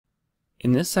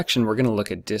In this section, we're going to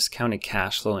look at discounted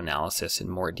cash flow analysis in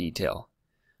more detail.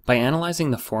 By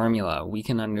analyzing the formula, we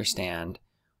can understand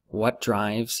what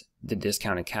drives the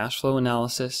discounted cash flow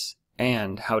analysis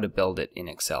and how to build it in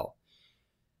Excel.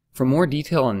 For more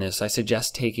detail on this, I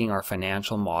suggest taking our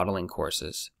financial modeling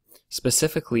courses,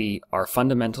 specifically our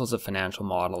Fundamentals of Financial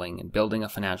Modeling and Building a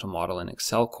Financial Model in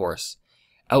Excel course,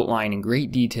 outline in great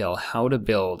detail how to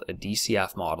build a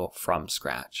DCF model from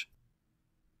scratch.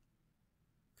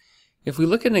 If we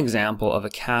look at an example of a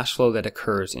cash flow that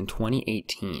occurs in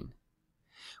 2018,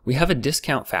 we have a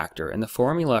discount factor, and the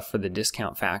formula for the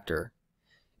discount factor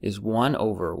is 1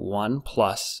 over 1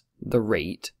 plus the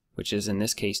rate, which is in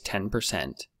this case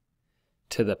 10%,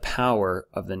 to the power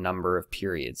of the number of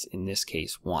periods, in this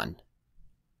case 1.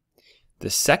 The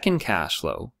second cash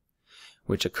flow,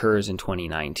 which occurs in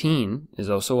 2019, is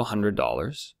also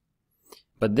 $100,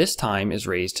 but this time is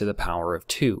raised to the power of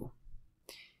 2.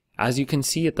 As you can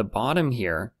see at the bottom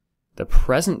here, the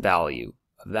present value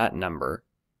of that number,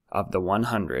 of the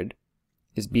 100,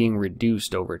 is being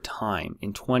reduced over time.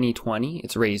 In 2020,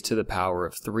 it's raised to the power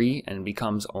of 3 and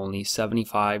becomes only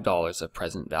 $75 of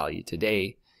present value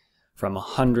today from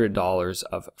 $100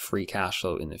 of free cash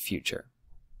flow in the future.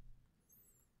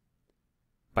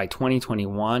 By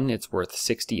 2021, it's worth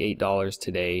 $68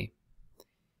 today.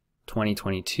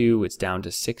 2022, it's down to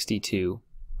 $62.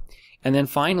 And then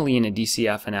finally, in a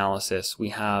DCF analysis, we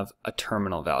have a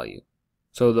terminal value.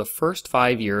 So the first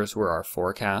 5 years were our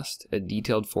forecast, a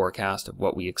detailed forecast of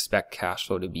what we expect cash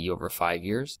flow to be over 5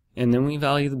 years. And then we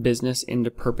value the business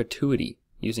into perpetuity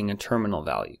using a terminal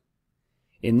value.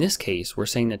 In this case, we're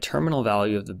saying the terminal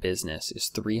value of the business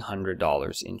is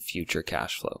 $300 in future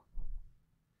cash flow.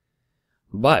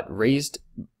 But raised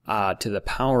to the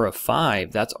power of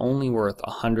 5, that's only worth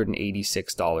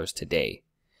 $186 today.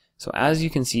 So as you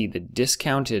can see, the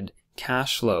discounted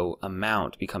cash flow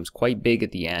amount becomes quite big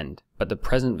at the end, but the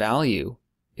present value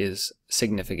is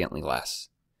significantly less.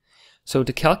 So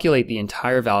to calculate the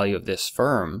entire value of this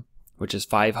firm, which is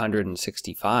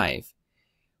 $565,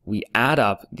 we add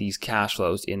up these cash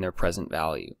flows in their present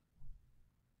value.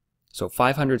 So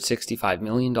 $565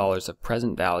 million of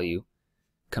present value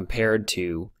compared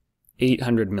to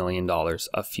 $800 million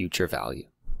of future value.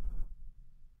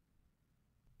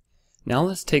 Now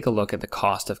let's take a look at the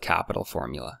cost of capital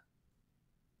formula.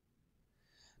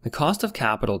 The cost of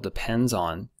capital depends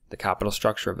on the capital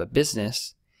structure of a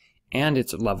business and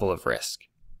its level of risk.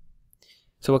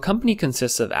 So a company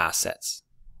consists of assets.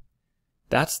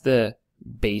 That's the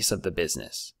base of the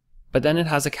business. But then it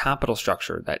has a capital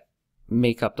structure that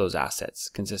make up those assets,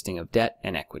 consisting of debt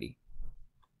and equity.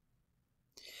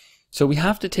 So we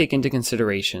have to take into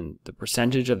consideration the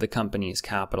percentage of the company's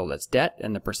capital that's debt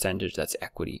and the percentage that's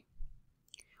equity.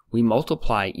 We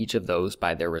multiply each of those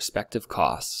by their respective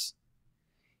costs,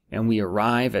 and we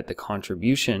arrive at the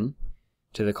contribution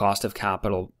to the cost of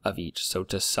capital of each. So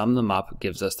to sum them up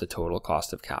gives us the total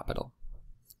cost of capital.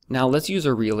 Now let's use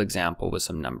a real example with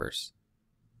some numbers.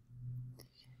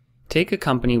 Take a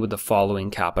company with the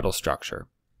following capital structure.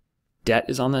 Debt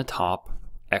is on the top,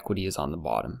 equity is on the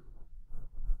bottom.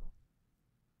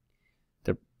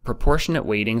 The proportionate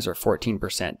weightings are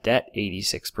 14% debt,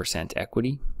 86%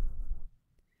 equity.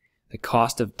 The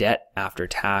cost of debt after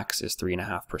tax is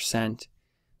 3.5%.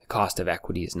 The cost of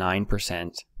equity is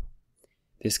 9%.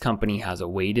 This company has a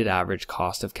weighted average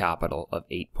cost of capital of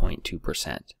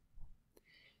 8.2%.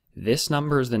 This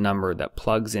number is the number that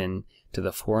plugs in to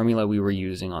the formula we were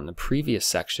using on the previous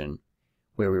section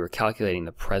where we were calculating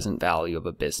the present value of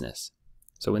a business.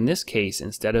 So in this case,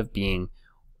 instead of being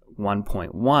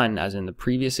 1.1 as in the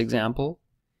previous example,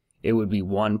 it would be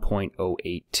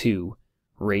 1.082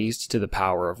 raised to the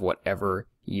power of whatever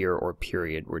year or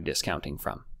period we're discounting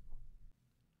from.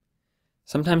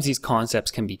 Sometimes these concepts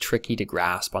can be tricky to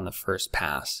grasp on the first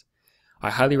pass.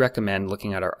 I highly recommend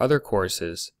looking at our other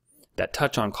courses that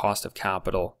touch on cost of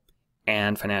capital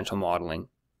and financial modeling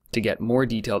to get more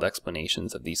detailed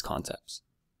explanations of these concepts.